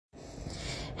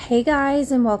Hey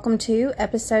guys, and welcome to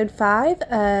episode 5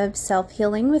 of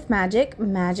Self-Healing with Magic,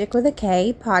 Magic with a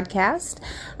K podcast.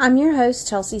 I'm your host,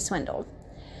 Chelsea Swindle.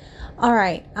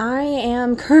 Alright, I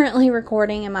am currently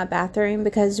recording in my bathroom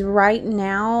because right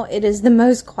now it is the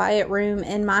most quiet room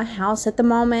in my house at the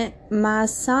moment. My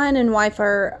son and wife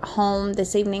are home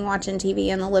this evening watching TV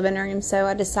in the living room, so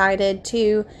I decided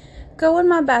to go in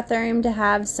my bathroom to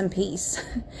have some peace.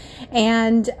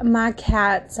 And my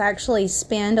cats actually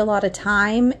spend a lot of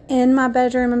time in my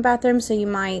bedroom and bathroom, so you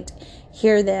might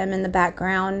hear them in the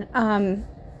background.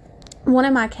 One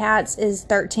of my cats is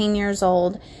 13 years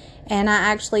old, and I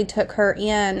actually took her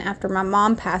in after my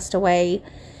mom passed away.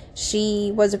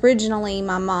 She was originally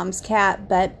my mom's cat,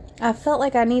 but I felt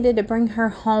like I needed to bring her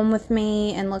home with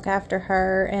me and look after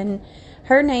her, and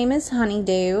her name is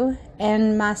Honeydew,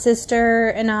 and my sister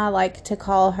and I like to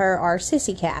call her our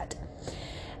sissy cat.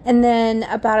 And then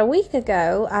about a week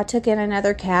ago, I took in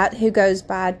another cat who goes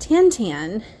by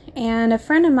 1010, and a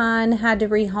friend of mine had to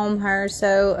rehome her,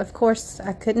 so of course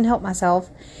I couldn't help myself.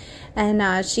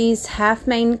 And she's half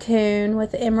Maine Coon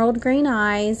with emerald green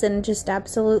eyes and just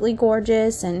absolutely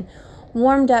gorgeous and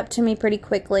warmed up to me pretty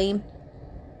quickly.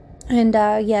 And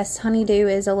yes, Honeydew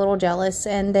is a little jealous,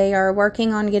 and they are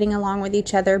working on getting along with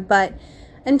each other, but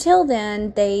until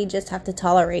then, they just have to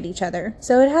tolerate each other.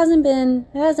 So it hasn't been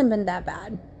that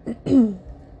bad.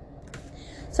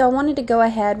 So I wanted to go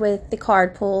ahead with the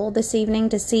card pull this evening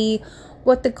to see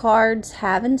what the cards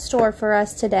have in store for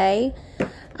us today.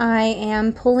 I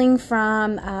am pulling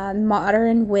from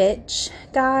Modern Witch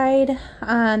Guide,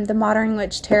 the Modern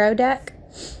Witch Tarot deck.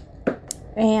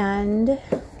 And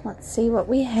let's see what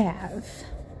we have.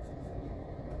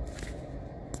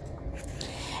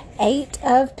 8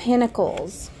 of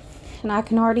Pentacles. And I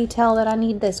can already tell that I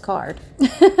need this card.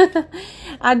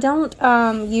 I don't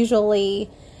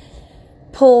usually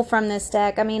pull from this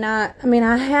deck. I mean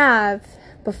I have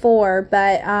before,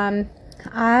 but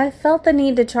I felt the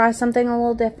need to try something a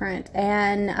little different,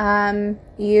 and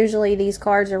usually these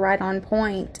cards are right on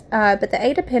point. But the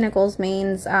 8 of Pentacles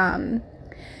means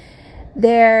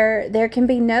there can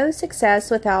be no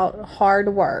success without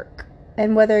hard work.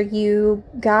 And whether you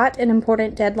got an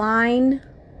important deadline,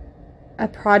 a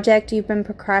project you've been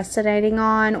procrastinating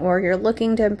on, or you're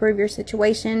looking to improve your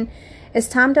situation, it's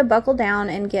time to buckle down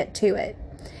and get to it.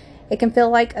 It can feel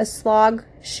like a slog,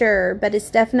 sure, but it'll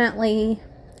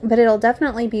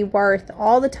definitely be worth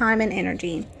all the time and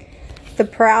energy. The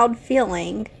proud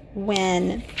feeling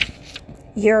when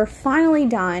you're finally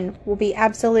done will be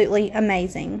absolutely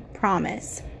amazing,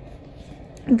 promise.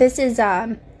 This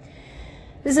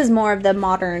is more of the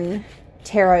modern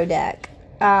tarot deck.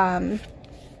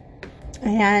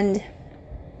 And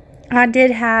I did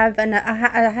have, I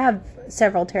have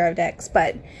several tarot decks,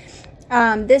 but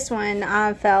this one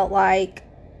I felt like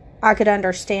I could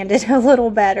understand it a little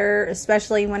better,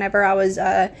 especially whenever I was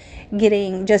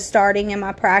just starting in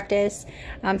my practice.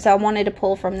 So I wanted to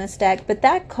pull from this deck, but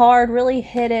that card really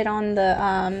hit it on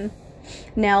the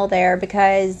nail there,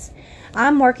 because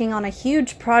I'm working on a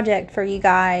huge project for you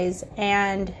guys,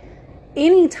 and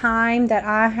any time that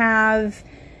I have,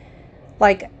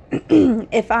 like,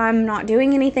 if I'm not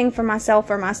doing anything for myself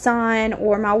or my son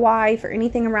or my wife or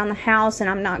anything around the house and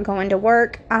I'm not going to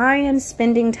work, I am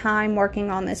spending time working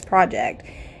on this project.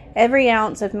 Every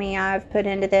ounce of me I've put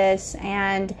into this,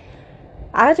 and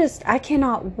I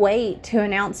cannot wait to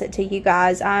announce it to you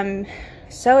guys. I'm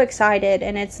so excited,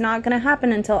 and it's not going to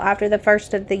happen until after the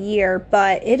first of the year,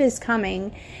 but it is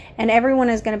coming, and everyone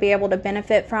is going to be able to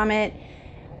benefit from it,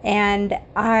 and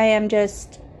I am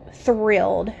just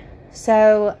thrilled.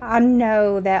 So I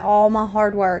know that all my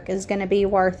hard work is going to be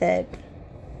worth it.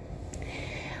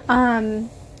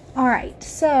 Alright,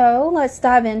 so let's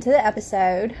dive into the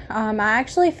episode. I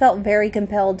actually felt very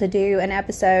compelled to do an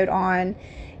episode on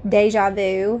deja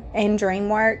vu and dream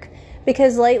work,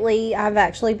 because lately I've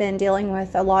actually been dealing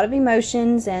with a lot of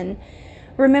emotions and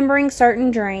remembering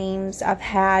certain dreams I've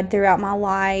had throughout my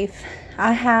life.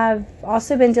 I have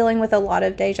also been dealing with a lot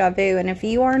of deja vu, and if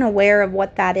you aren't aware of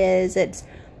what that is, it's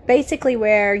basically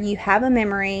where you have a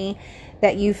memory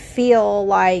that you feel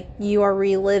like you are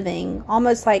reliving,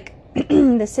 almost like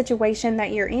the situation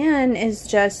that you're in is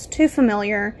just too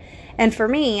familiar. And for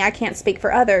me, I can't speak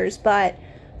for others, but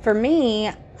for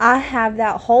me, I have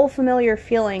that whole familiar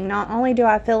feeling. Not only do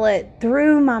I feel it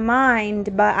through my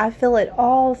mind, but I feel it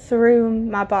all through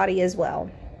my body as well.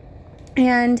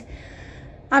 And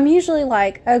I'm usually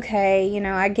like, okay,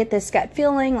 I get this gut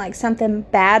feeling like something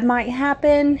bad might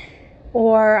happen.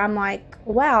 Or I'm like,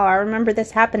 wow, I remember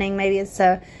this happening. Maybe it's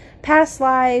a past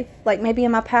life. Like maybe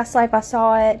in my past life I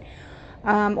saw it.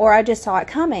 or I just saw it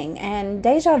coming. And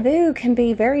deja vu can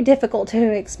be very difficult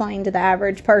to explain to the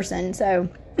average person. So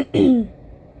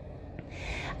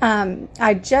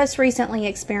I just recently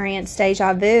experienced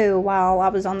deja vu while I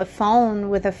was on the phone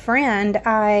with a friend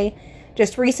I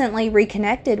just recently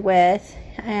reconnected with.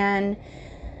 And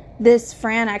this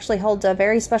friend actually holds a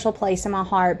very special place in my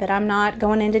heart, but I'm not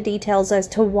going into details as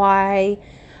to why.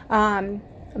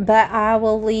 But I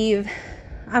will leave,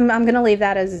 I'm going to leave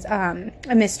that as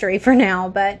a mystery for now.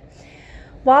 But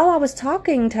while I was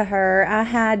talking to her, I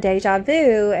had deja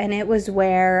vu, and it was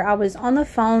where I was on the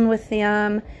phone with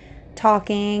them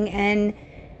talking, and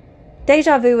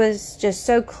deja vu was just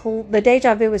so the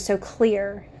deja vu was so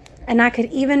clear, and I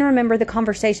could even remember the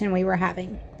conversation we were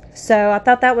having. So I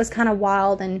thought that was kind of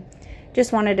wild, and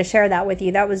just wanted to share that with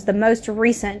you. That was the most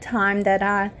recent time that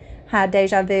I had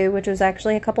deja vu, which was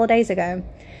actually a couple of days ago.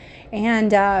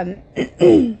 And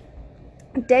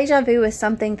deja vu is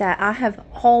something that I have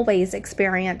always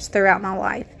experienced throughout my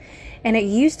life, and it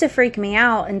used to freak me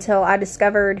out until I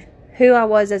discovered who I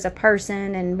was as a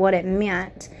person and what it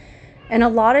meant. And a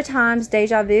lot of times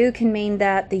deja vu can mean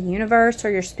that the universe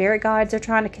or your spirit guides are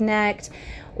trying to connect,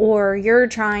 or you're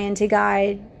trying to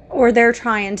guide, or they're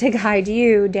trying to guide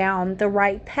you down the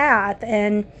right path.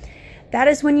 And that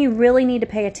is when you really need to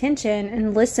pay attention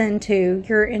and listen to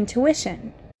your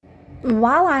intuition.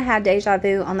 While I had deja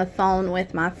vu on the phone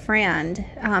with my friend,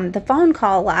 the phone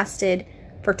call lasted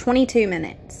for 22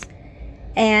 minutes.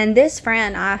 And this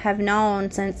friend I have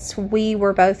known since we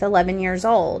were both 11 years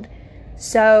old.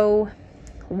 So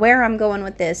where I'm going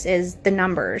with this is the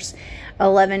numbers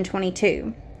 11,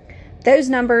 22. Those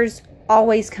numbers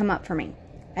always come up for me.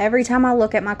 Every time I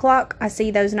look at my clock, I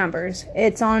see those numbers.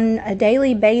 It's on a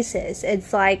daily basis.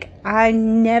 It's like I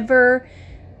never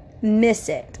miss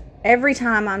it. Every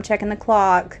time I'm checking the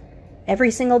clock,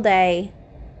 every single day,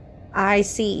 I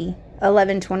see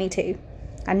 11:22.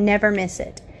 I never miss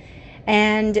it.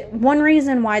 And one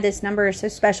reason why this number is so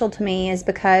special to me is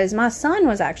because my son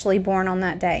was actually born on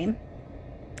that day.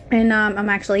 And I'm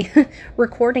actually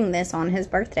recording this on his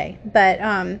birthday. But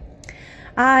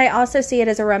I also see it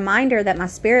as a reminder that my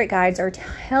spirit guides are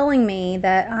telling me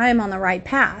that I'm on the right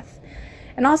path.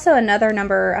 And also another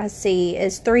number I see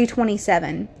is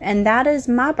 327. And that is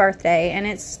my birthday, and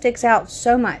it sticks out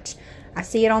so much. I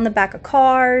see it on the back of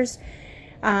cars.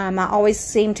 I always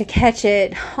seem to catch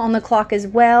it on the clock as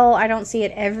well. I don't see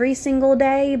it every single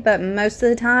day, but most of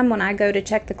the time when I go to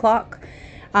check the clock,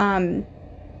 I'm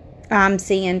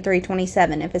seeing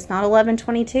 327. If it's not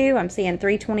 11:22, I'm seeing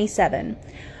 327.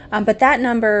 But that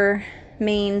number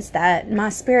means that my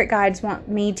spirit guides want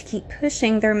me to keep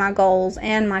pushing through my goals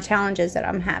and my challenges that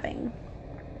I'm having.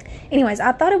 Anyways,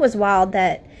 I thought it was wild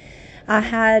that I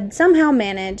had somehow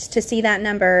managed to see that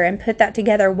number and put that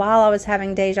together while I was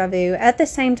having deja vu at the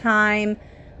same time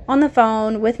on the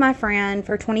phone with my friend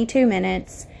for 22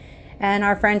 minutes. And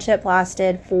our friendship our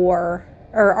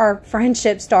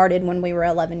friendship started when we were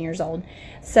 11 years old.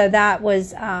 So that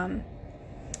was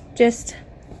just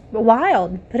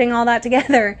wild putting all that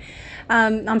together.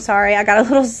 I'm sorry, I got a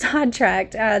little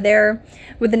sidetracked there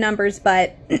with the numbers,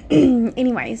 but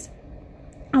anyways,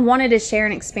 I wanted to share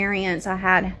an experience I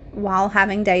had while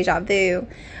having deja vu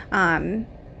a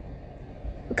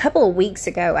couple of weeks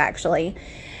ago, actually.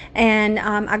 And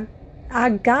I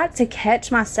got to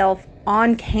catch myself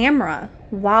on camera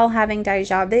while having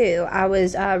deja vu. I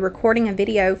was recording a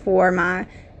video for my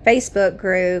Facebook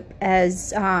group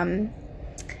as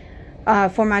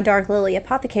for my Dark Lily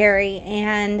Apothecary,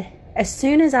 and as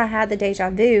soon as I had the deja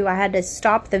vu, I had to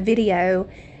stop the video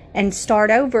and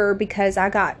start over because I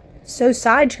got so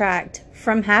sidetracked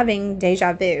from having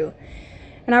deja vu.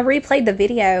 And I replayed the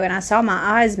video and I saw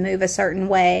my eyes move a certain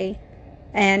way,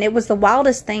 and it was the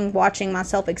wildest thing watching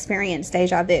myself experience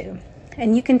deja vu.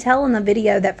 And you can tell in the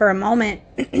video that for a moment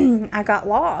I got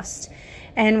lost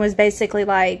and was basically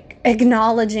like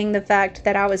acknowledging the fact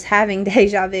that I was having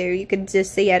deja vu. You could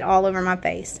just see it all over my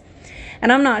face.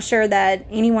 And I'm not sure that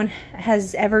anyone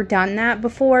has ever done that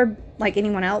before, like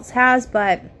anyone else has,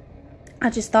 but I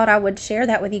just thought I would share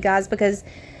that with you guys because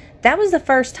that was the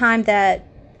first time that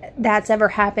that's ever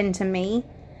happened to me.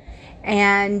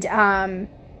 And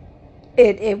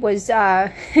it was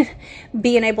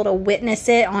being able to witness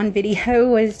it on video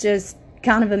was just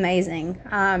kind of amazing.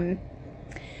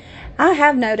 I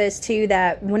have noticed too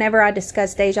that whenever I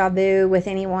discuss deja vu with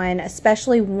anyone,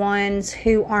 especially ones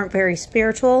who aren't very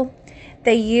spiritual,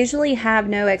 they usually have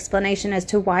no explanation as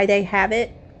to why they have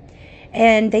it.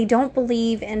 And they don't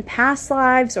believe in past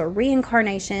lives or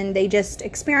reincarnation. They just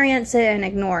experience it and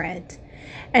ignore it.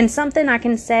 And something I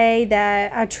can say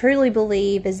that I truly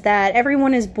believe is that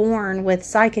everyone is born with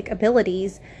psychic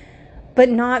abilities, but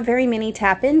not very many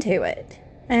tap into it.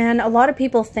 And a lot of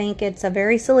people think it's a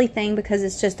very silly thing because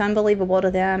it's just unbelievable to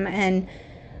them. And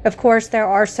of course, there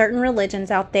are certain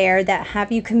religions out there that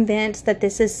have you convinced that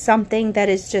this is something that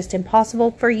is just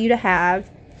impossible for you to have.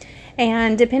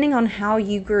 And depending on how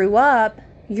you grew up,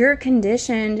 you're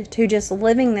conditioned to just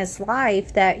living this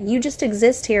life that you just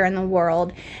exist here in the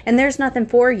world. And there's nothing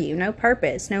for you, no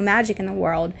purpose, no magic in the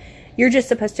world. You're just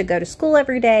supposed to go to school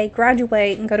every day,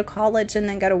 graduate, and go to college, and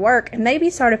then go to work, and maybe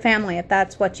start a family if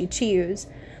that's what you choose.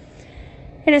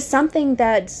 And it's something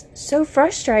that's so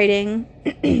frustrating,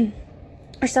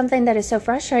 or something that is so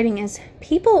frustrating is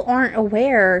people aren't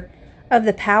aware of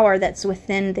the power that's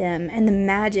within them and the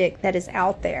magic that is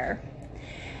out there.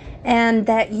 And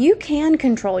that you can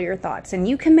control your thoughts and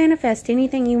you can manifest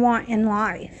anything you want in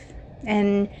life.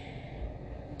 And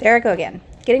there I go again,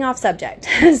 getting off subject.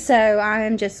 So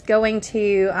I'm just going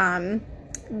to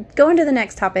go into the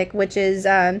next topic, which is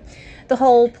the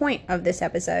whole point of this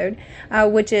episode,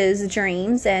 which is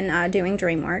dreams and doing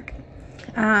dream work.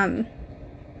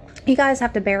 You guys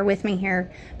have to bear with me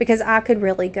here because I could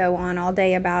really go on all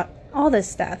day about all this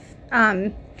stuff.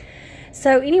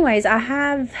 So anyways, I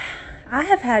have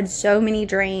had so many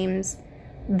dreams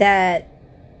that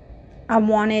I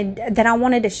wanted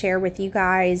to share with you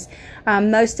guys.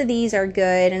 Most of these are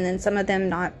good, and then some of them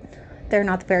they're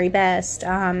not the very best.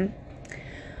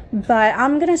 But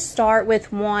I'm gonna start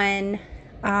with one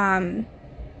back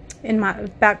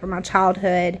from my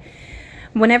childhood.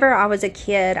 Whenever I was a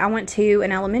kid, I went to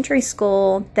an elementary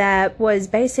school that was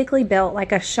basically built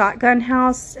like a shotgun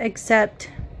house, except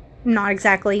not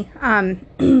exactly.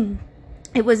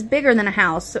 It was bigger than a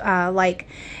house.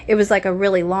 It was like a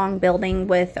really long building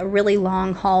with a really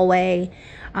long hallway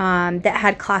that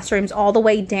had classrooms all the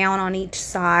way down on each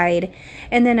side.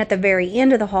 And then at the very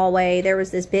end of the hallway, there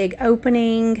was this big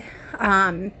opening.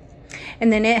 And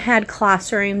then it had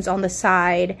classrooms on the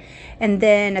side. And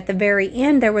then at the very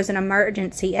end, there was an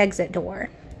emergency exit door.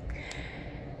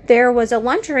 There was a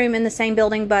lunchroom in the same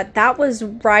building, but that was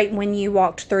right when you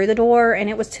walked through the door, and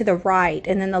it was to the right.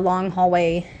 And then the long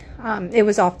hallway, it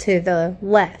was off to the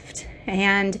left.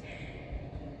 And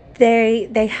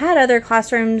they had other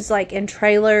classrooms like in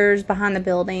trailers behind the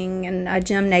building, and a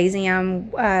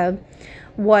gymnasium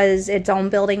was its own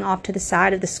building off to the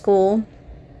side of the school.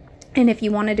 And if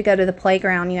you wanted to go to the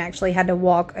playground, you actually had to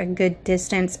walk a good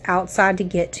distance outside to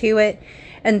get to it.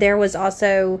 And there was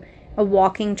also a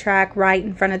walking track right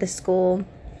in front of the school.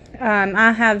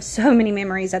 I have so many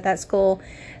memories at that school.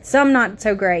 Some not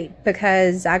so great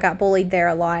because I got bullied there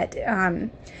a lot.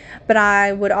 But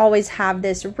I would always have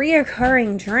this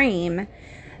reoccurring dream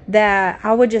that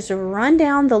I would just run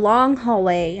down the long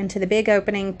hallway into the big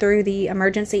opening through the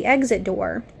emergency exit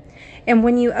door. And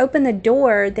when you open the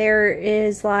door, there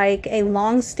is like a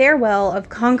long stairwell of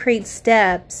concrete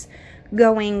steps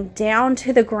going down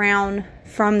to the ground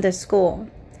from the school.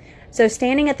 So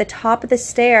standing at the top of the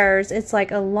stairs, it's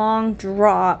like a long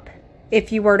drop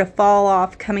if you were to fall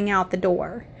off coming out the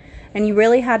door. And you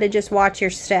really had to just watch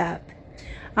your step.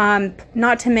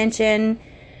 Not to mention,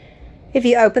 if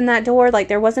you open that door, like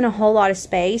there wasn't a whole lot of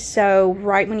space. So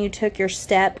right when you took your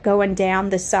step going down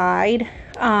the side,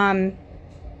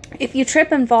 if you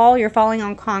trip and fall, you're falling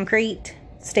on concrete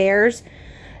stairs.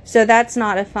 So that's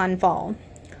not a fun fall.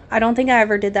 I don't think I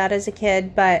ever did that as a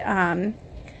kid, but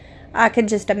I could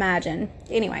just imagine.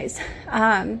 Anyways,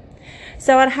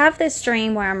 so I'd have this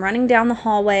dream where I'm running down the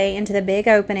hallway into the big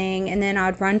opening, and then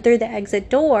I'd run through the exit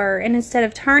door, and instead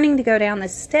of turning to go down the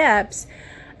steps,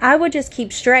 I would just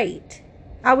keep straight.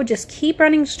 I would just keep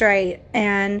running straight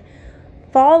and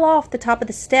fall off the top of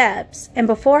the steps, and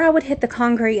before I would hit the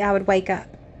concrete, I would wake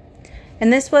up.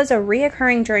 And this was a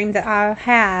reoccurring dream that I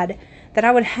had, that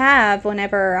I would have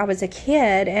whenever I was a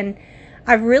kid, and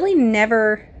I really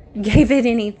never gave it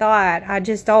any thought. I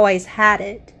just always had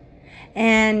it.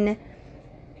 And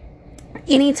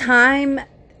anytime,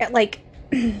 like,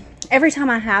 every time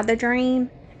I had the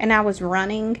dream and I was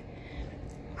running,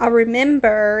 I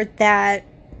remember that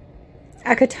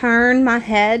I could turn my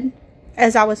head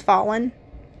as I was falling.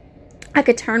 I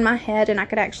could turn my head and I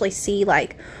could actually see,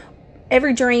 like,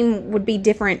 every dream would be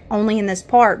different only in this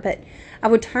part, but I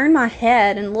would turn my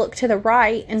head and look to the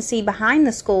right and see behind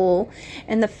the school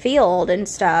and the field and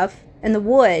stuff and the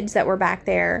woods that were back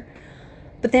there.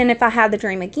 But then if I had the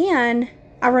dream again,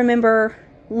 I remember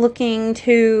looking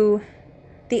to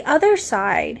the other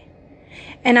side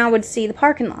and I would see the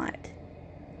parking lot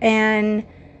and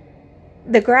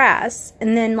the grass,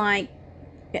 and then like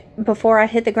before I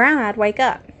hit the ground, I'd wake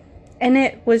up. And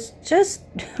it was just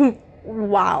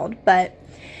wild. But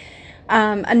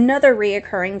Another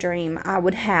reoccurring dream I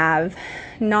would have,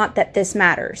 not that this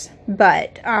matters,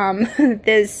 but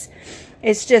this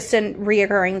is just a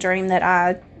reoccurring dream that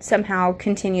I somehow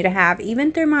continue to have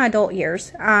even through my adult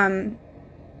years.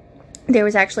 There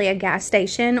was actually a gas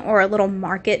station or a little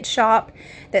market shop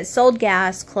that sold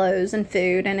gas, clothes, and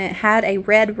food, and it had a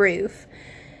red roof.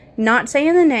 Not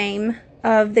saying the name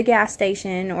of the gas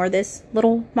station or this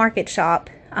little market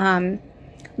shop,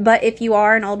 but if you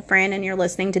are an old friend and you're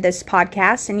listening to this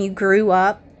podcast and you grew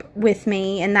up with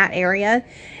me in that area,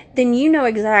 then you know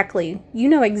exactly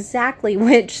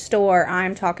which store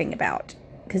I'm talking about,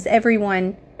 because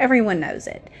everyone knows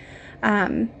it.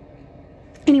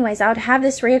 Anyways, I would have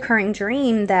this reoccurring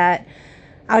dream that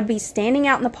I would be standing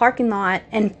out in the parking lot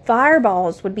and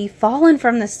fireballs would be falling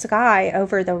from the sky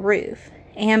over the roof.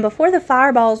 And before the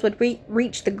fireballs would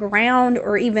reach the ground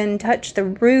or even touch the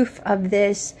roof of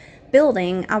this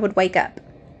building, I would wake up.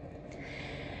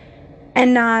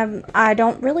 And I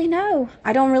don't really know.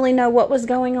 I don't really know what was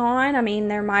going on. I mean,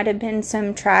 there might have been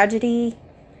some tragedy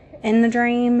in the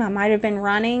dream. I might have been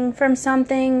running from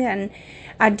something. And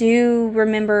I do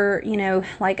remember,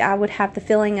 like I would have the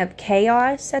feeling of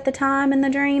chaos at the time in the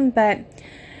dream. But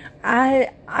I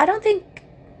don't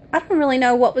really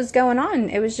know what was going on.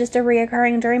 It was just a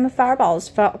reoccurring dream of fireballs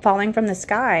falling from the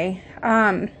sky.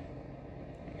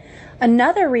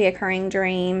 Another reoccurring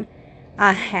dream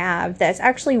I have that's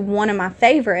actually one of my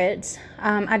favorites.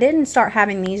 I didn't start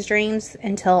having these dreams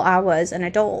until I was an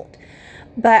adult.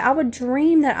 But I would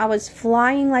dream that I was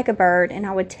flying like a bird and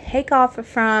I would take off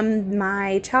from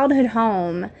my childhood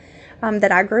home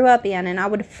that I grew up in, and I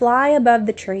would fly above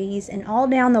the trees and all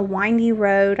down the windy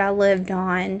road I lived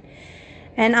on.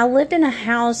 And I lived in a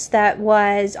house that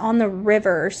was on the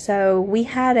river, so we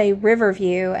had a river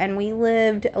view, and we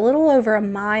lived a little over a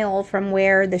mile from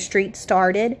where the street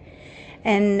started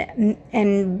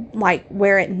and like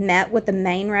where it met with the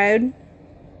main road.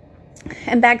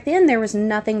 And back then there was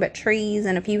nothing but trees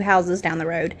and a few houses down the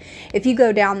road. If you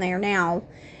go down there now,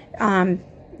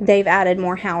 they've added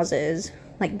more houses,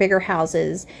 like bigger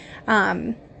houses.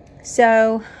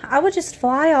 So I would just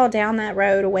fly all down that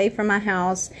road away from my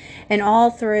house and all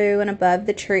through and above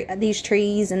these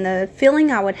trees. And the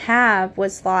feeling I would have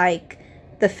was like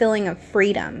the feeling of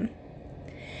freedom.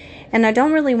 And I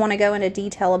don't really want to go into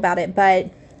detail about it, but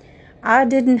I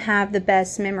didn't have the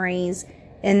best memories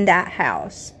in that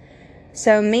house.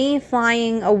 So me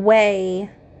flying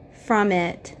away from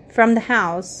the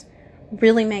house,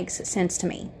 really makes sense to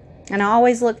me. And I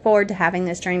always look forward to having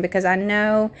this dream because I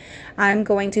know I'm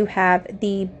going to have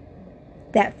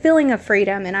that feeling of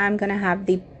freedom, and I'm going to have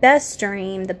the best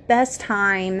dream, the best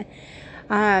time.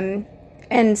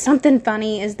 And something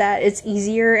funny is that it's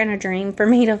easier in a dream for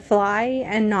me to fly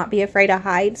and not be afraid of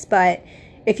heights. But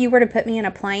if you were to put me in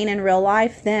a plane in real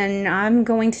life, then I'm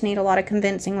going to need a lot of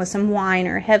convincing with some wine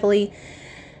or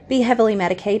be heavily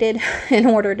medicated in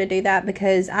order to do that,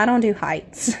 because I don't do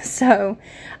heights. So,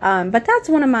 but that's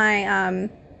one of my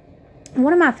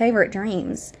favorite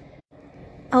dreams.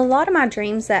 A lot of my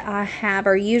dreams that I have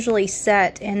are usually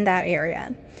set in that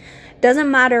area.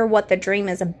 Doesn't matter what the dream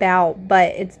is about,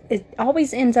 but it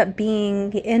always ends up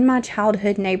being in my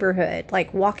childhood neighborhood,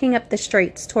 like walking up the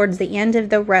streets towards the end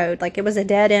of the road, like it was a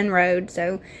dead end road.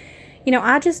 So,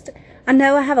 I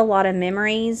know I have a lot of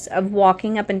memories of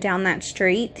walking up and down that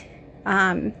street.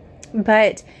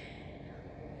 But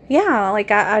yeah, like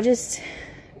I just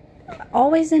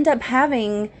always end up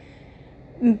having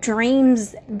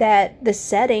dreams that the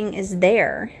setting is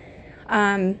there.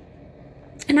 And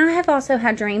I have also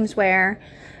had dreams where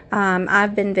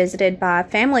I've been visited by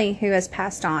family who has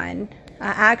passed on. I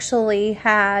actually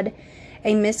had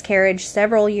a miscarriage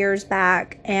several years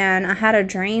back, and I had a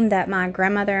dream that my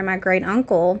grandmother and my great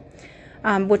uncle,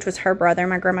 which was her brother,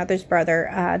 my grandmother's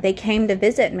brother, they came to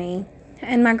visit me.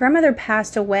 And my grandmother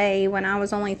passed away when I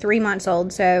was only 3 months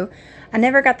old, so I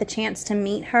never got the chance to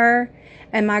meet her.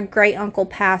 And my great uncle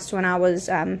passed when I was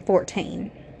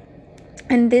 14.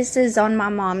 And this is on my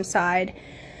mom's side.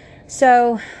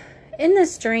 So in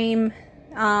this dream,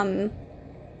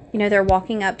 they're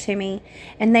walking up to me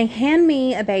and they hand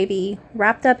me a baby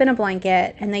wrapped up in a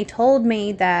blanket, and they told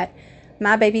me that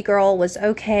my baby girl was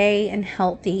okay and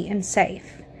healthy and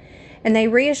safe. And they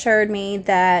reassured me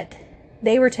that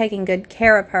they were taking good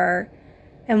care of her.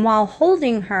 And while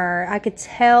holding her, I could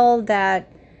tell that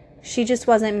she just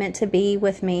wasn't meant to be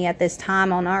with me at this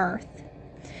time on earth.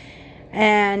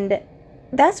 And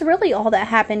that's really all that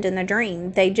happened in the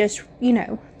dream. They just,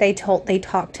 they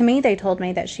talked to me. They told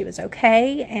me that she was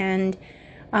okay.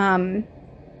 And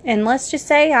let's just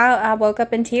say I woke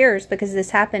up in tears because this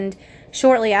happened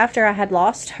shortly after I had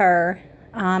lost her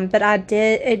But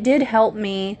it did help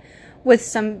me with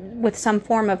some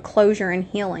form of closure and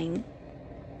healing.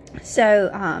 So,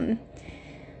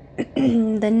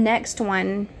 the next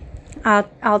one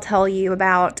I'll tell you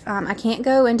about. I can't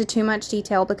go into too much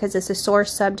detail because it's a sore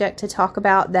subject to talk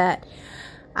about that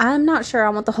I'm not sure I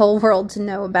want the whole world to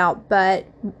know about, but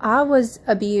I was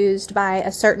abused by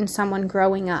a certain someone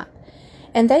growing up.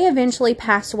 And they eventually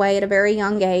passed away at a very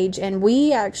young age, and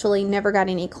we actually never got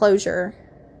any closure.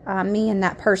 Me and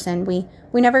that person, we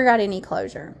never got any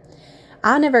closure.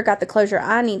 I never got the closure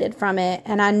I needed from it,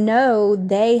 and I know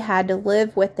they had to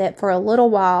live with it for a little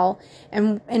while,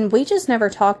 and we just never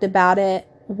talked about it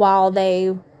while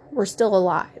they were still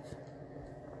alive.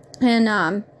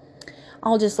 And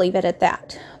I'll just leave it at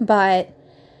that. But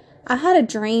I had a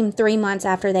dream 3 months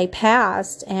after they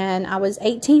passed, and I was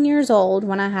 18 years old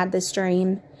when I had this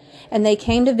dream, and they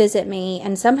came to visit me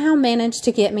and somehow managed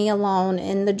to get me alone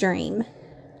in the dream.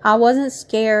 I wasn't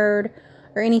scared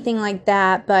or anything like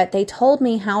that, but they told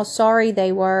me how sorry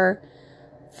they were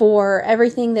for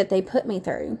everything that they put me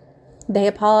through. They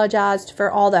apologized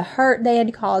for all the hurt they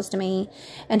had caused me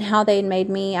and how they had made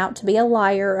me out to be a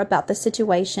liar about the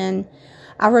situation.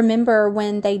 I remember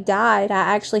when they died,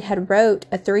 I actually had wrote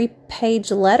a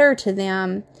 3-page letter to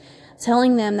them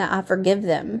telling them that I forgive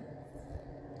them.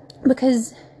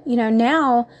 Because,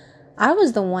 now I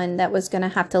was the one that was going to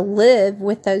have to live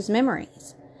with those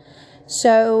memories.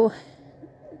 So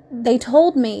they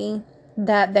told me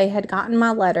that they had gotten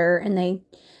my letter and they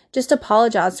just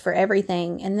apologized for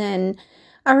everything. And then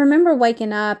I remember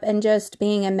waking up and just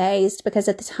being amazed because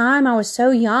at the time I was so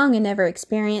young and never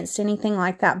experienced anything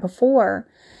like that before.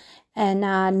 And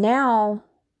now,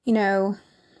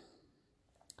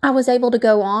 I was able to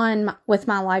go on with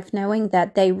my life knowing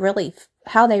that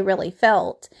how they really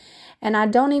felt. And I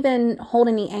don't even hold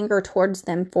any anger towards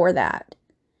them for that.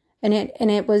 And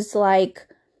it was like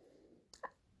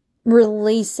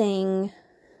releasing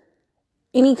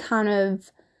any kind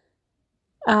of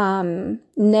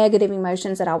negative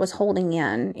emotions that I was holding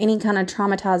in, any kind of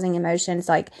traumatizing emotions.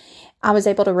 Like I was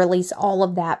able to release all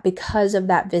of that because of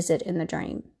that visit in the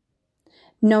dream,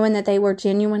 knowing that they were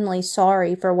genuinely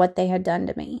sorry for what they had done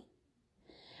to me.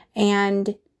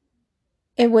 And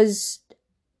it was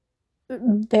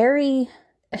the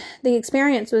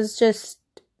experience was just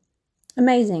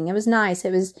amazing. It was nice.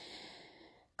 It was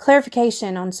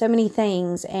clarification on so many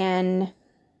things, and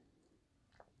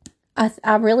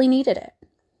I really needed it.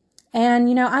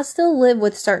 And, I still live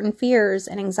with certain fears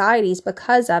and anxieties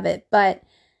because of it, but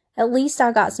at least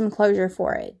I got some closure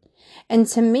for it. And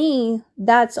to me,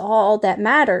 that's all that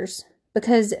matters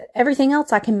because everything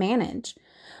else I can manage.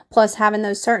 Plus, having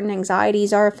those certain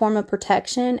anxieties are a form of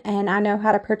protection, and I know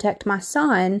how to protect my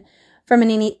son from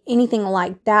anything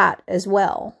like that as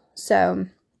well. So,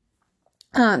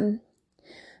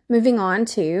 moving on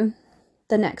to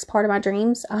the next part of my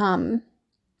dreams. My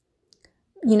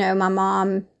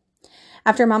mom,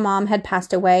 after my mom had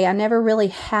passed away, I never really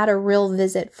had a real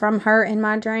visit from her in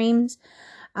my dreams.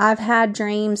 I've had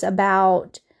dreams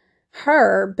about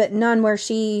her, but none where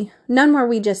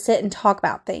we just sit and talk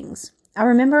about things. I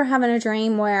remember having a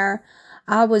dream where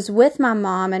I was with my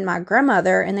mom and my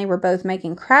grandmother, and they were both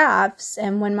making crafts.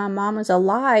 And when my mom was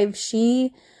alive,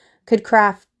 she could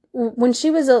craft. When she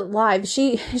was alive,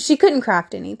 she couldn't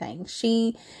craft anything.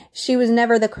 She was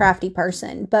never the crafty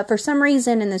person. But for some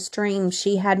reason in this dream,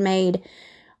 she had made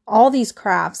all these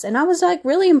crafts, and I was like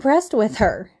really impressed with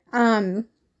her. And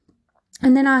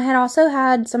then I had also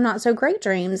had some not so great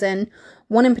dreams, and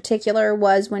one in particular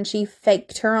was when she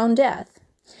faked her own death.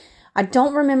 I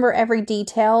don't remember every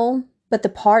detail, but the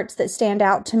parts that stand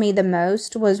out to me the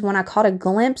most was when I caught a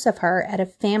glimpse of her at a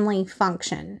family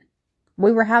function.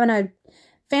 We were having a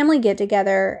family get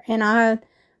together, and I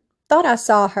thought I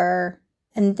saw her,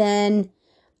 and then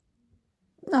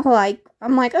I'm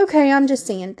like, okay, I'm just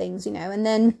seeing things, and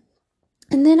then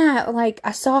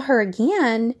I saw her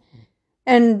again,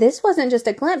 and this wasn't just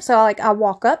a glimpse. So I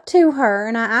walk up to her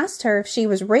and I asked her if she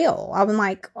was real. I was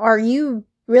like, are you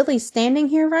really standing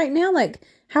here right now? Like,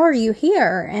 how are you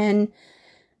here? And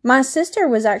my sister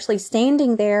was actually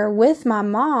standing there with my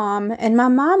mom, and my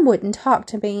mom wouldn't talk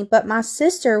to me, but my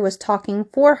sister was talking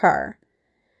for her.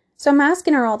 So I'm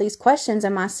asking her all these questions,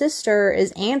 and my sister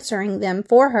is answering them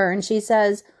for her. And she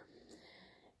says,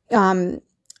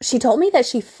 she told me that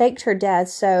she faked her death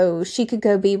so she could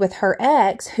go be with her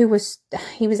ex, he was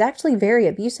actually very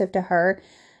abusive to her.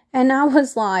 And I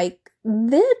was like,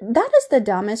 that is the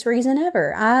dumbest reason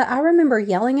ever. I remember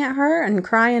yelling at her and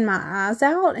crying my eyes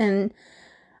out, and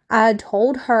I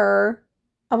told her,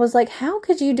 I was like, how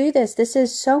could you do this? This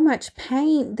is so much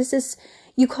pain.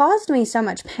 You caused me so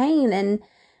much pain. And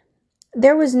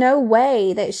there was no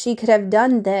way that she could have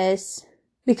done this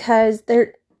because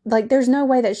there's no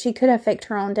way that she could have faked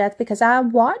her own death because I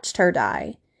watched her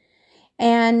die.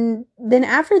 And then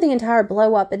after the entire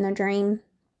blow up in the dream,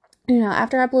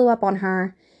 after I blew up on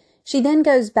her, she then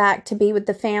goes back to be with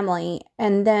the family.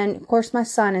 And then, of course, my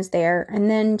son is there. And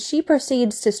then she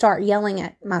proceeds to start yelling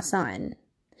at my son,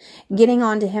 getting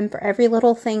on to him for every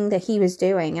little thing that he was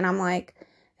doing. And I'm like,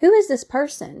 who is this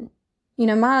person?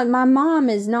 My mom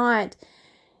is not,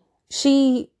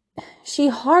 she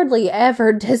hardly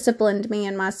ever disciplined me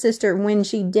and my sister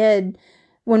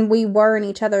when we were in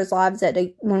each other's lives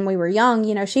when we were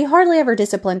young. She hardly ever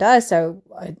disciplined us. So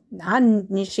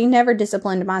she never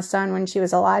disciplined my son when she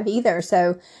was alive either.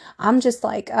 So I'm just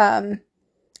like,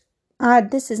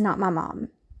 this is not my mom.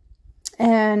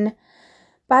 And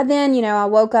by then, I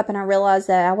woke up and I realized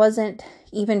that I wasn't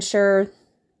even sure,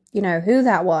 who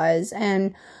that was.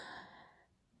 And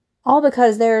all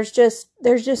because there's just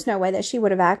no way that she would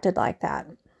have acted like that.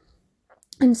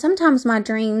 And sometimes my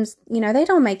dreams, they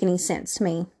don't make any sense to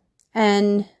me.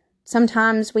 And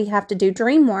sometimes we have to do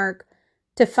dream work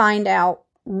to find out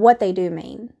what they do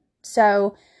mean.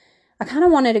 So I kind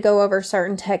of wanted to go over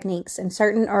certain techniques and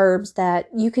certain herbs that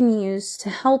you can use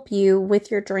to help you with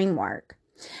your dream work.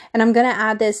 And I'm going to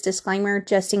add this disclaimer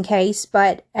just in case,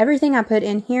 but everything I put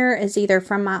in here is either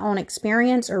from my own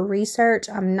experience or research.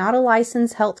 I'm not a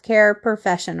licensed healthcare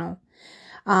professional.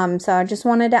 So I just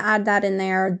wanted to add that in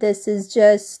there. This is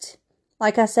just,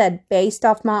 like I said, based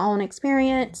off my own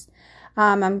experience.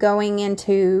 I'm going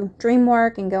into dream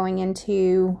work and going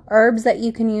into herbs that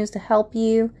you can use to help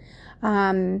you.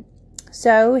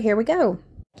 So here we go.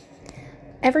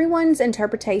 Everyone's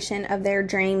interpretation of their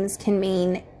dreams can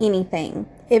mean anything.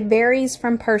 It varies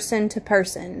from person to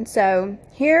person. So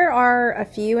here are a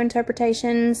few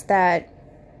interpretations that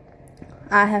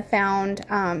I have found.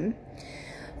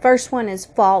 First one is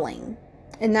falling.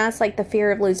 And that's like the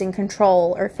fear of losing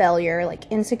control or failure, like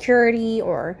insecurity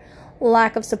or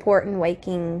lack of support in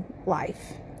waking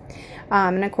life.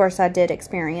 And of course I did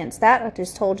experience that. I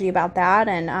just told you about that.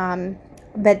 And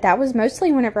but that was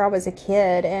mostly whenever I was a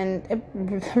kid, and it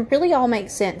really all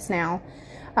makes sense now.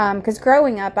 Because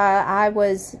growing up, I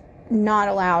was not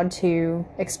allowed to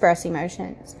express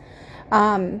emotions.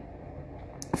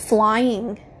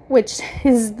 Flying, which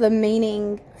is the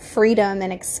meaning freedom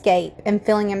and escape and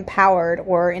feeling empowered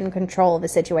or in control of a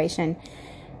situation.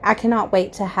 I cannot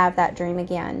wait to have that dream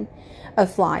again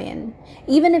of flying.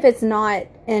 Even if it's not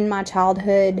in my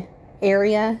childhood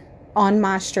area on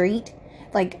my street.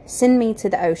 Like, send me to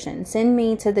the ocean. Send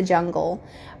me to the jungle.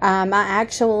 I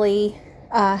actually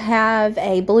have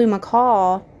a blue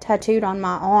macaw tattooed on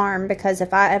my arm because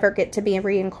if I ever get to be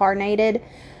reincarnated,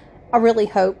 I really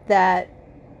hope that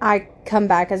I come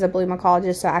back as a blue macaw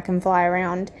just so I can fly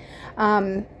around.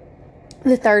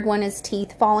 The third one is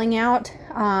teeth falling out.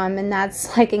 And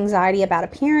that's like anxiety about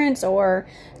appearance or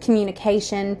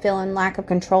communication, feeling lack of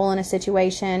control in a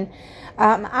situation.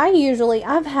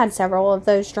 I've had several of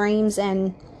those dreams,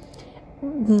 and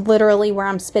literally where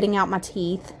I'm spitting out my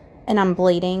teeth and I'm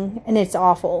bleeding, and it's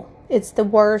awful. It's the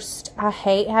worst. I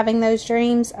hate having those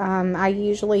dreams. I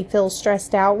usually feel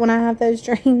stressed out when I have those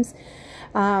dreams.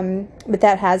 But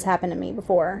that has happened to me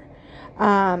before.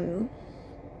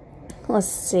 Let's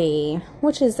see,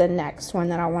 which is the next one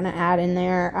that I want to add in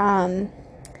there.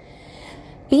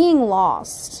 Being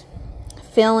lost,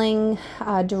 feeling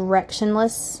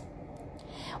directionless,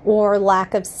 or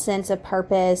lack of sense of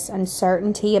purpose,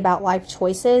 uncertainty about life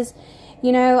choices.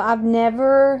 I've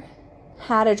never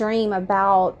had a dream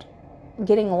about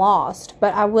getting lost,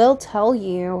 but I will tell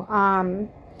you, and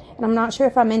I'm not sure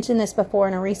if I mentioned this before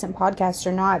in a recent podcast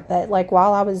or not, but like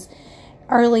while I was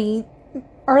early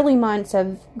months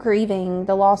of grieving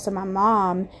the loss of my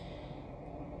mom,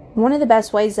 one of the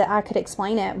best ways that I could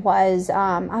explain it was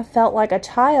I felt like a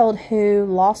child who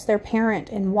lost their parent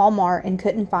in Walmart and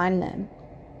couldn't find them.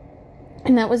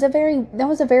 And that was a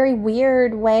very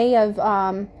weird way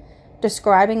of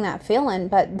describing that feeling,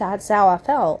 but that's how I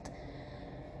felt.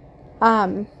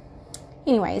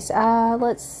 Anyways,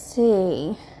 let's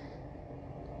see.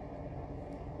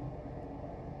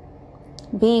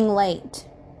 Being late.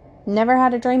 Never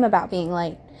had a dream about being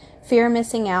late. Fear of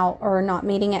missing out or not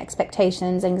meeting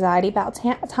expectations, anxiety about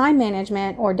time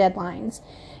management or deadlines.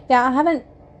 Yeah,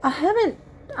 I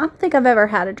don't think I've ever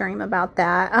had a dream about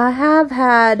that. I have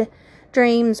had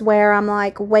dreams where I'm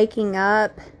like waking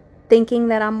up, thinking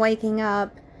that I'm waking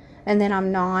up, and then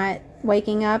I'm not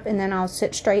waking up, and then I'll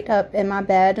sit straight up in my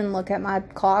bed and look at my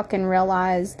clock and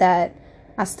realize that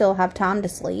I still have time to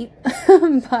sleep.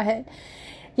 But,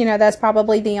 that's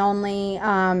probably the only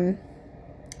time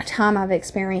I've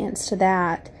experienced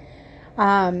that.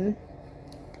 And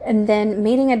then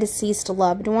meeting a deceased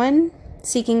loved one,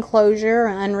 seeking closure or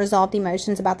unresolved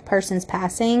emotions about the person's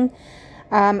passing,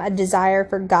 a desire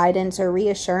for guidance or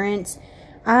reassurance.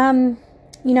 I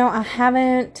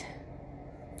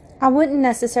wouldn't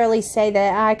necessarily say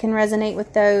that I can resonate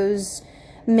with those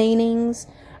meanings,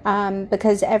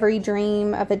 because every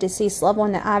dream of a deceased loved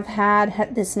one that I've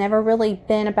had, this never really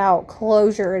been about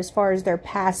closure as far as their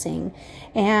passing.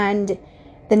 And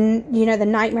the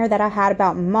nightmare that I had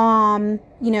about Mom,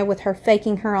 with her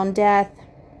faking her own death,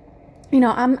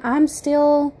 I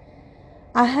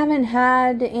haven't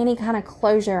had any kind of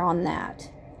closure on that.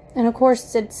 And of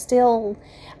course,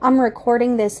 I'm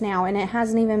recording this now, and it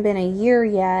hasn't even been a year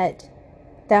yet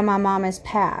that my mom has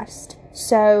passed.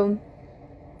 So,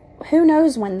 who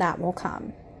knows when that will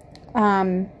come.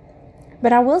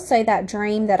 But I will say that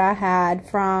dream that I had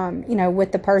from,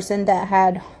 with the person that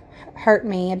had hurt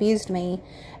me, abused me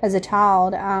as a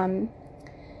child,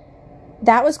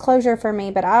 that was closure for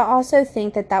me. But I also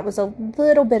think that was a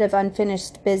little bit of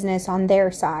unfinished business on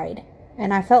their side.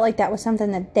 And I felt like that was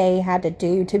something that they had to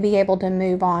do to be able to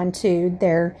move on to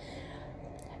their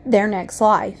next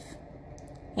life.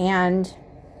 And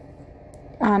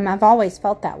I've always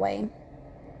felt that way.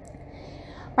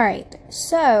 All right,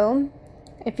 so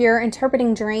if you're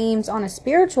interpreting dreams on a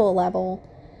spiritual level,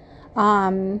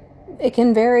 it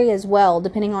can vary as well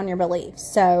depending on your beliefs.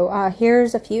 So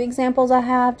here's a few examples I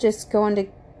have, just going to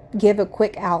give a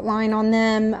quick outline on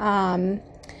them.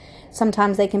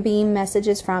 Sometimes they can be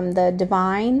messages from the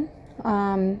divine.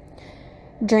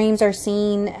 Dreams are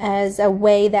seen as a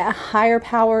way that higher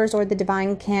powers or the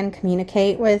divine can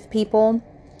communicate with people.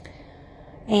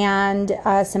 And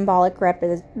symbolic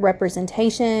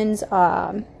representations.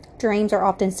 Dreams are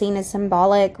often seen as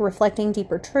symbolic, reflecting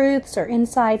deeper truths or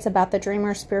insights about the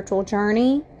dreamer's spiritual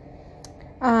journey.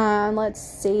 Let's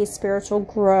see, spiritual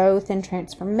growth and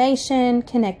transformation,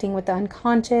 connecting with the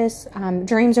unconscious.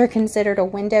 Dreams are considered a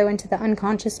window into the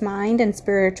unconscious mind, and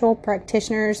spiritual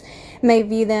practitioners may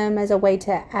view them as a way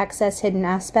to access hidden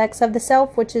aspects of the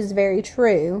self, which is very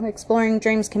true. Exploring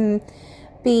dreams can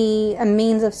be a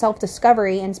means of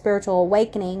self-discovery and spiritual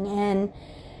awakening, and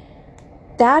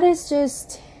that is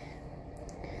just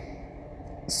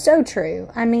so true.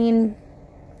 I mean,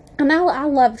 and I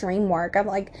love dream work. I'm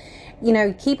like,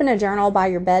 keeping a journal by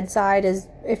your bedside is,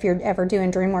 if you're ever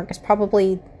doing dream work, is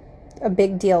probably a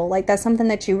big deal. Like, that's something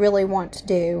that you really want to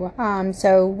do.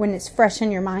 So when it's fresh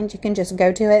in your mind, you can just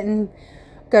go to it and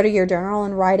go to your journal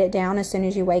and write it down as soon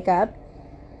as you wake up.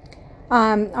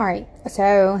 All right,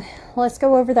 so let's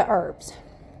go over the herbs.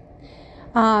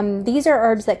 These are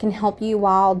herbs that can help you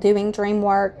while doing dream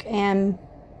work, and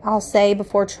I'll say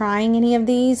before trying any of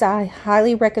these, I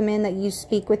highly recommend that you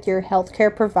speak with your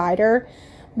healthcare provider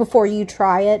before you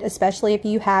try it, especially if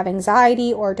you have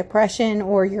anxiety or depression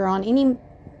or you're on any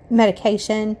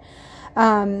medication.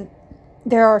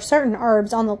 There are certain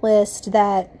herbs on the list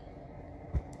that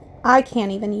I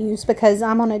can't even use because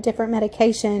I'm on a different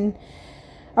medication,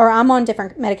 or I'm on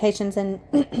different medications, and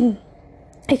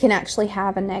it can actually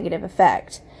have a negative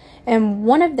effect. And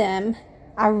one of them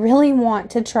I really want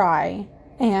to try,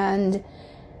 and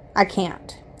I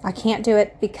can't do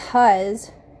it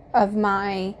because of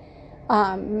my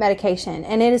medication.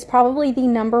 And it is probably the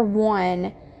number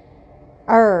one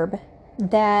herb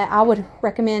that I would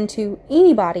recommend to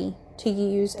anybody to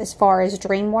use as far as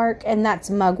dream work, and that's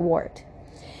mugwort.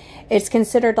 It's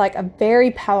considered like a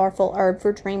very powerful herb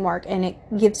for dream work, and it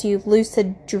gives you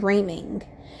lucid dreaming.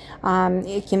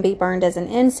 It can be burned as an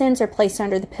incense or placed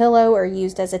under the pillow or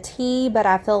used as a tea, but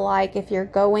I feel like if you're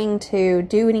going to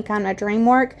do any kind of dream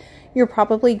work, you're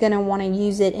probably going to want to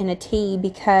use it in a tea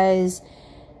because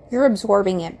you're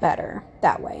absorbing it better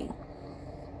that way.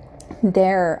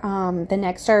 The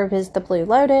next herb is the blue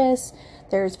lotus.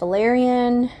 There's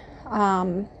valerian,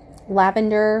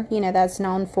 lavender, that's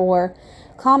known for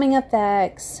calming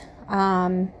effects.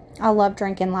 I love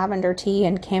drinking lavender tea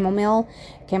and chamomile.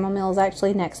 Chamomile is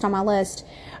actually next on my list.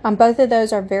 Both of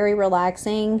those are very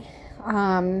relaxing.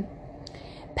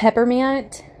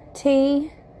 Peppermint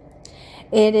tea.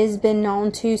 It has been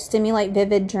known to stimulate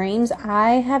vivid dreams.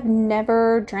 I have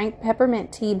never drank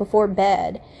peppermint tea before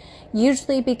bed,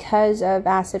 usually because of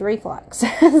acid reflux.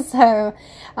 So,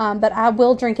 but I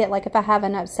will drink it like if I have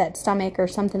an upset stomach or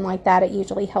something like that. It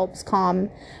usually helps calm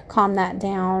that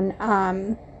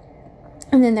down.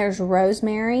 And then there's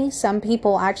rosemary. Some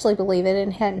people actually believe it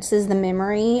enhances the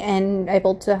memory and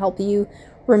able to help you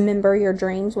remember your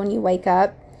dreams when you wake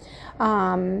up.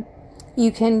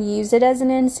 You can use it as an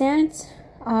incense,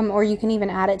 or you can even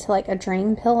add it to like a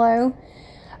dream pillow.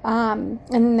 And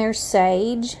then there's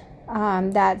sage.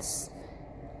 That's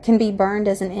can be burned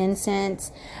as an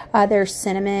incense. There's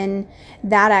cinnamon.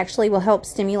 That actually will help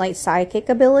stimulate psychic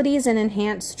abilities and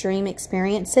enhance dream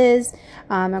experiences.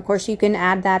 Of course, you can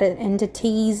add that into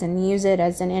teas and use it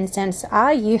as an incense.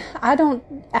 I don't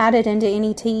add it into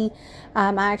any tea.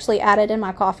 I actually add it in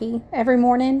my coffee every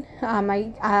morning.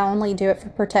 I only do it for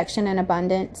protection and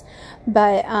abundance.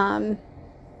 But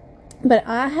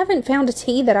I haven't found a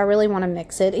tea that I really want to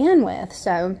mix it in with.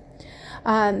 So,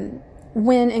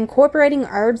 when incorporating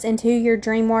herbs into your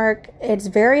dream work, it's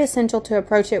very essential to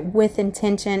approach it with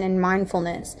intention and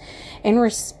mindfulness and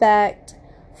respect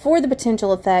for the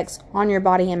potential effects on your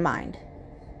body and mind.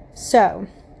 So,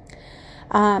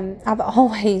 I've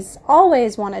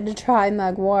always wanted to try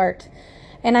mugwort,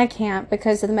 and I can't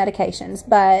because of the medications,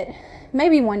 but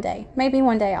maybe one day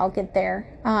I'll get there.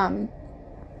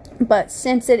 But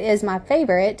since it is my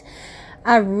favorite,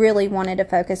 I really wanted to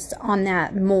focus on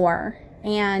that more.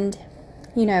 And,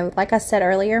 you know, like I said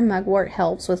earlier, mugwort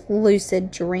helps with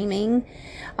lucid dreaming,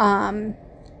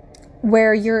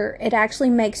 where it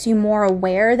actually makes you more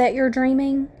aware that you're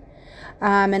dreaming.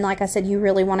 And like I said, you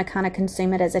really want to kind of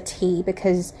consume it as a tea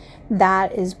because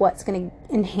that is what's going to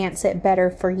enhance it better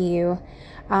for you.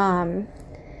 And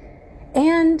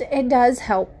it does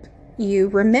help you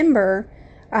remember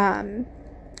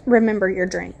your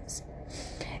dreams.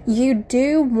 You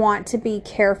do want to be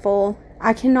careful.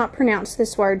 I cannot pronounce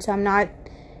this word, so I'm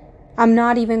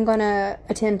not even going to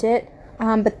attempt it.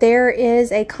 But there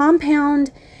is a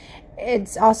compound.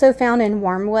 It's also found in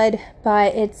wormwood,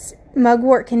 but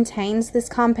mugwort contains this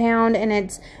compound, and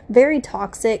it's very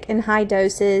toxic in high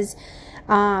doses.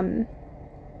 So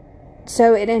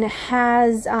it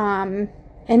has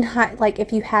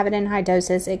if you have it in high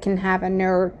doses, it can have a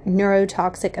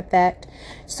neurotoxic effect.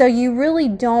 So you really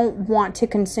don't want to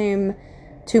consume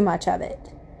too much of it.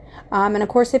 And of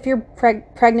course, if you're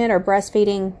pregnant or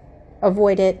breastfeeding,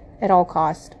 avoid it at all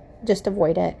costs. Just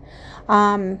avoid it.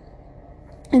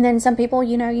 And then some people,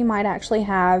 you might actually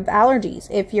have allergies.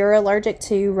 If you're allergic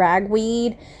to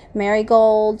ragweed,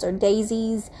 marigolds, or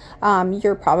daisies,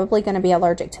 you're probably going to be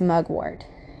allergic to mugwort.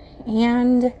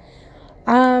 And,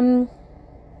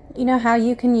 you know how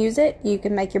you can use it? You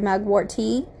can make your mugwort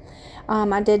tea.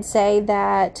 I did say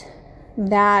that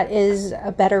is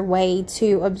a better way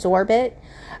to absorb it.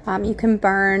 You can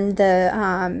burn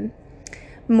the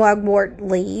mugwort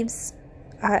leaves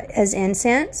as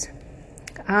incense.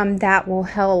 That will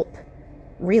help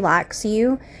relax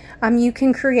you. You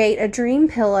can create a dream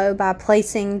pillow by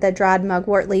placing the dried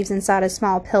mugwort leaves inside a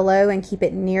small pillow and keep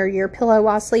it near your pillow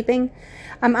while sleeping.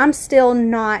 I'm still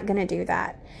not going to do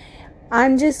that.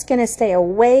 I'm just going to stay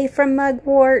away from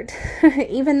mugwort.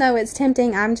 Even though it's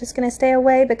tempting, I'm just going to stay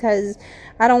away because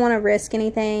I don't want to risk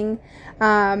anything.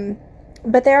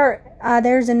 But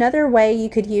there's another way you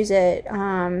could use it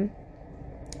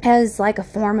as like a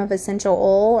form of essential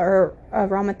oil or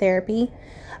aromatherapy.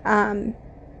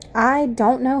 I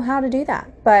don't know how to do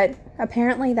that, but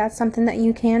apparently that's something that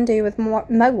you can do with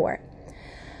mugwort.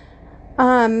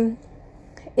 It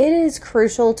is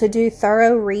crucial to do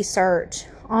thorough research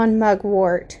on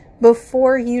mugwort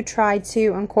before you try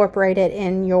to incorporate it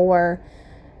in your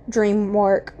dream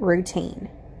work routine.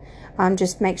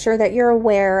 Just make sure that you're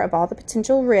aware of all the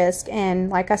potential risk, and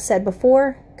like I said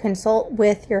before, consult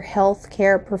with your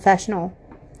healthcare professional.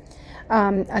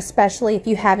 Especially if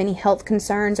you have any health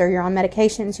concerns or you're on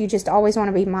medications, you just always want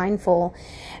to be mindful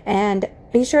and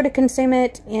be sure to consume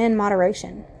it in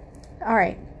moderation. All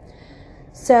right.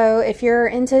 So if you're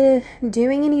into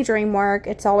doing any dream work,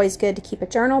 it's always good to keep a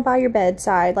journal by your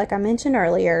bedside, like I mentioned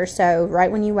earlier. So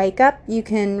right when you wake up, you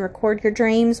can record your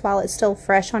dreams while it's still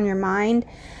fresh on your mind.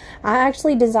 I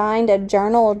actually designed a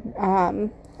journal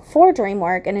for dream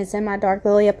work, and it's in my Dark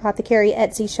Lily Apothecary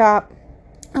Etsy shop,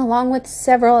 along with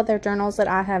several other journals that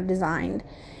I have designed.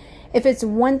 If it's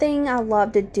one thing I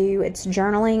love to do, it's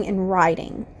journaling and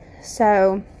writing.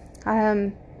 So,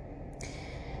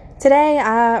 today,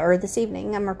 or this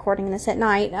evening, I'm recording this at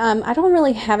night, I don't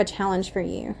really have a challenge for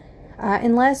you.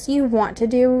 Unless you want to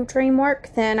do dream work,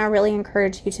 then I really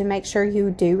encourage you to make sure you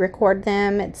do record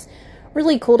them. It's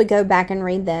really cool to go back and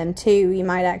read them too. You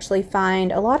might actually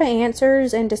find a lot of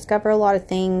answers and discover a lot of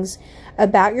things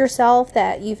about yourself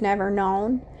that you've never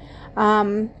known.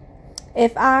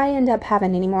 If I end up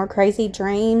having any more crazy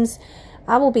dreams,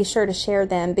 I will be sure to share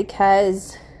them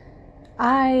because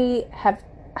I have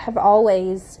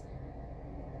always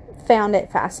found it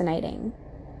fascinating.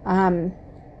 I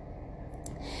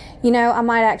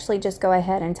might actually just go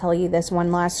ahead and tell you this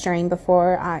one last dream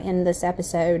before I end this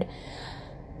episode.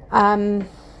 I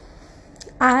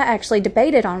actually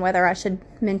debated on whether I should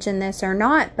mention this or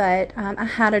not, but I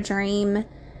had a dream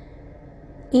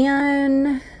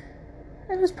And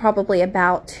it was probably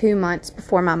about 2 months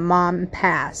before my mom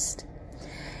passed.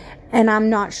 And I'm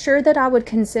not sure that I would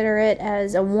consider it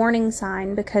as a warning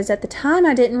sign, because at the time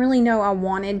I didn't really know I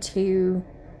wanted to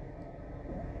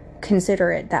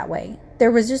consider it that way.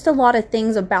 There was just a lot of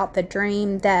things about the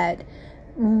dream that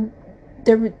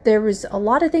there was a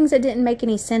lot of things that didn't make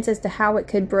any sense as to how it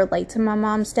could relate to my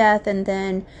mom's death. And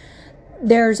then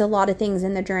there's a lot of things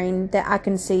in the dream that I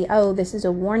can see, oh, this is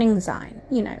a warning sign,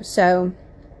 you know. So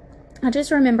I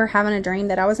just remember having a dream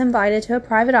that I was invited to a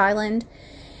private island.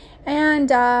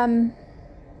 And I'm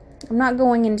not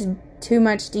going into too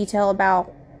much detail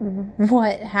about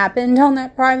what happened on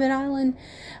that private island,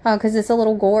 because it's a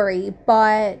little gory.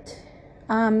 But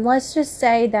let's just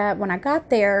say that when I got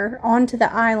there onto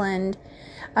the island,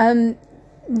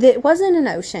 it wasn't an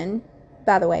ocean,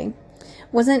 by the way.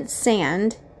 It wasn't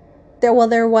sand. There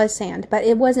was sand, but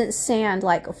it wasn't sand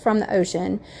like from the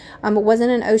ocean. It wasn't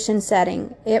an ocean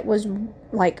setting. It was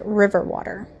like river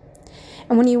water.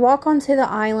 And when you walk onto the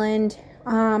island,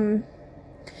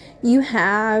 you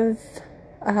have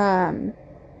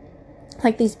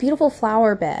like these beautiful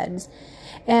flower beds,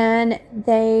 and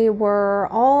they were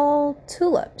all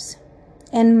tulips.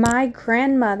 And my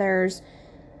grandmother's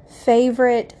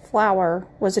favorite flower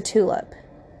was a tulip.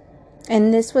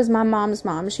 And this was my mom's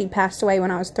mom. She passed away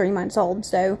when I was 3 months old.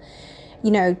 So,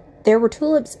 you know, there were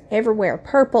tulips everywhere,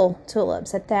 purple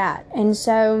tulips at that. And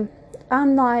so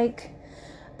I'm like,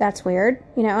 that's weird,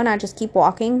 you know, and I just keep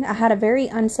walking. I had a very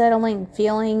unsettling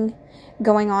feeling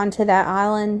going on to that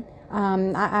island.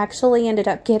 I actually ended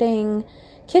up getting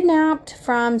kidnapped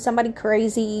from somebody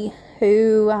crazy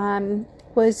who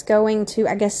was going to,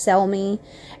 I guess, sell me.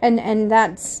 And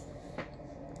that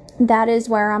is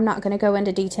where I'm not going to go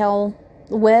into detail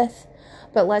with.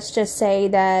 But let's just say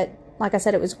that, like I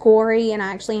said, it was gory, and I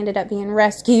actually ended up being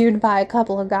rescued by a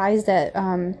couple of guys that,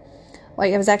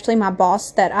 like, it was actually my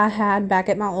boss that I had back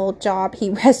at my old job. He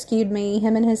rescued me.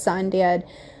 Him and his son did.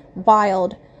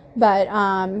 Wild. But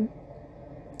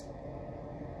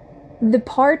the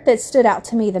part that stood out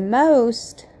to me the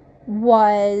most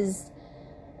was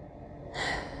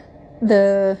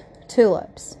the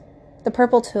tulips. The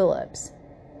purple tulips.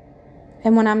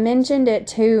 And when I mentioned it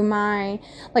to I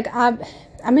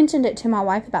mentioned it to my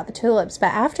wife about the tulips. But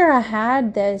after I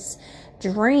had this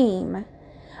dream,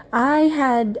 I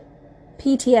had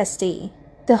PTSD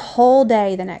the whole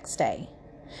day the next day.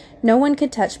 No one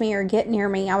could touch me or get near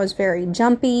me. I was very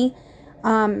jumpy.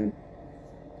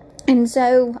 And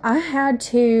so I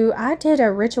did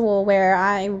a ritual where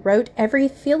I wrote every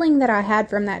feeling that I had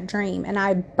from that dream, and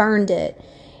I burned it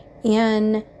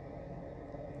in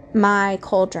my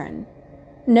cauldron.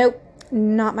 Nope,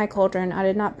 not my cauldron. I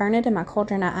did not burn it in my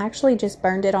cauldron. I actually just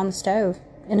burned it on the stove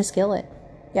in a skillet.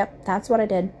 Yep, that's what I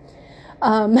did.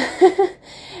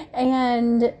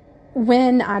 And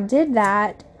when I did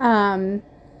that,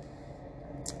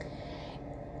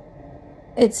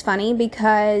 it's funny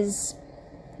because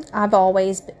I've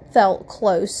always felt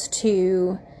close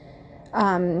to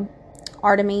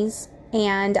Artemis,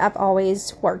 and I've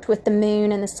always worked with the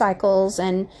moon and the cycles,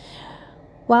 and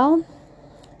well,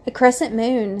 a crescent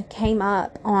moon came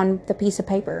up on the piece of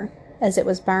paper as it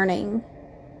was burning,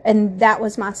 and that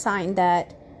was my sign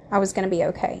that I was going to be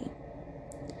okay.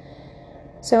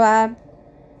 So I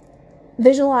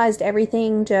visualized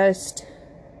everything just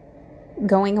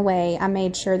going away. I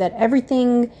made sure that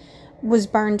everything was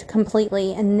burned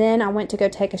completely, and then I went to go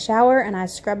take a shower, and I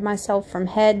scrubbed myself from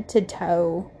head to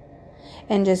toe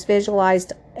and just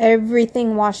visualized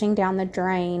everything washing down the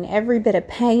drain, every bit of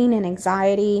pain and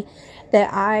anxiety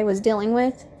that I was dealing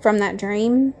with from that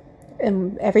dream,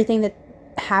 and everything that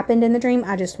happened in the dream,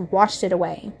 I just washed it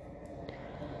away.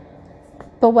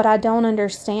 But what I don't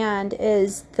understand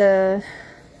is the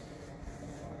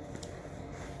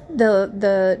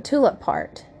tulip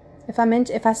part.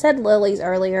 If I said lilies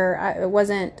earlier, it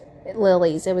wasn't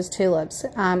lilies, it was tulips.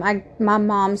 My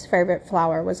mom's favorite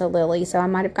flower was a lily, so I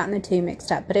might have gotten the two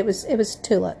mixed up, but it was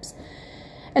tulips.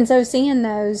 And so seeing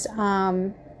those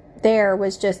there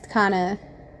was just kind of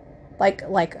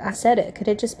like I said, it could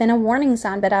have just been a warning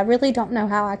sign, but I really don't know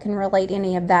how I can relate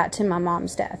any of that to my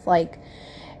mom's death. Like,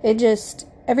 it just,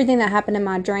 everything that happened in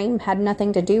my dream had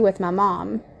nothing to do with my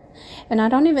mom. And I'm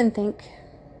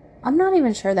not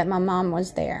even sure that my mom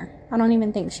was there. I don't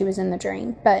even think she was in the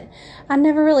dream. But I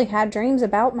never really had dreams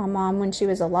about my mom when she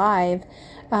was alive.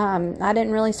 I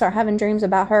didn't really start having dreams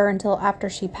about her until after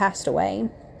she passed away.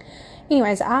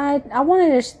 Anyways, I wanted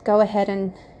to just go ahead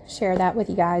and share that with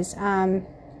you guys.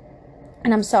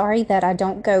 And I'm sorry that I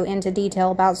don't go into detail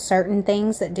about certain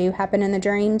things that do happen in the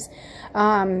dreams.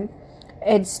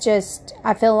 It's just,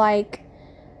 I feel like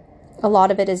a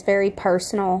lot of it is very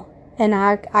personal, and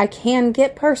I can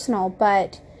get personal,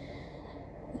 but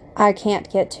I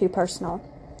can't get too personal,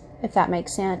 if that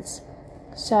makes sense.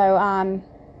 So,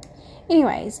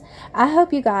 anyways, I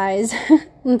hope you guys,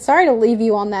 I'm sorry to leave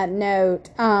you on that note.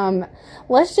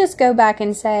 Let's just go back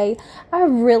and say, I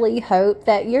really hope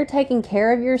that you're taking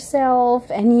care of yourself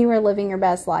and you are living your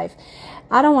best life.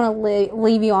 I don't want to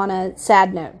leave you on a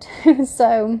sad note.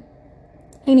 So,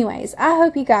 anyways, I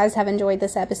hope you guys have enjoyed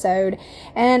this episode.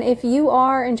 And if you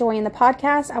are enjoying the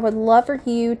podcast, I would love for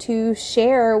you to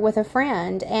share with a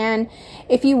friend. And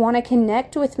if you want to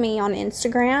connect with me on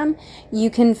Instagram, you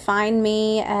can find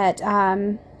me at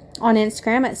on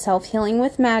Instagram at Self Healing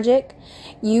with Magic.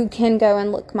 You can go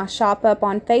and look my shop up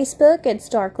on Facebook. It's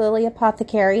Dark Lily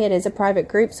Apothecary. It is a private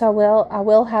group, so I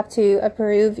will have to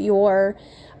approve your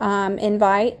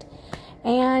invite.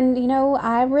 And,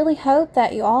 I really hope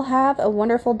that you all have a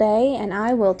wonderful day, and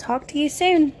I will talk to you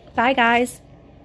soon. Bye, guys.